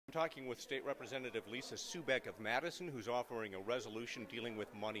Talking with State Representative Lisa Subeck of Madison, who's offering a resolution dealing with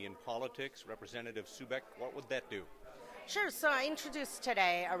money in politics. Representative Subeck, what would that do? Sure. So I introduced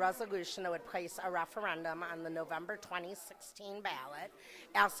today a resolution that would place a referendum on the November 2016 ballot,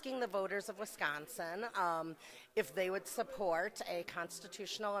 asking the voters of Wisconsin if they would support a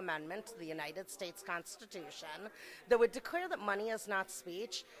constitutional amendment to the United States Constitution that would declare that money is not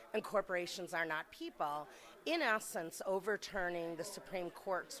speech and corporations are not people, in essence overturning the Supreme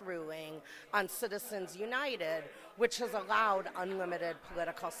Court's ruling on Citizens United, which has allowed unlimited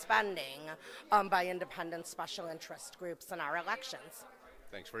political spending by independent special interest groups in our elections.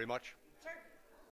 Thanks very much.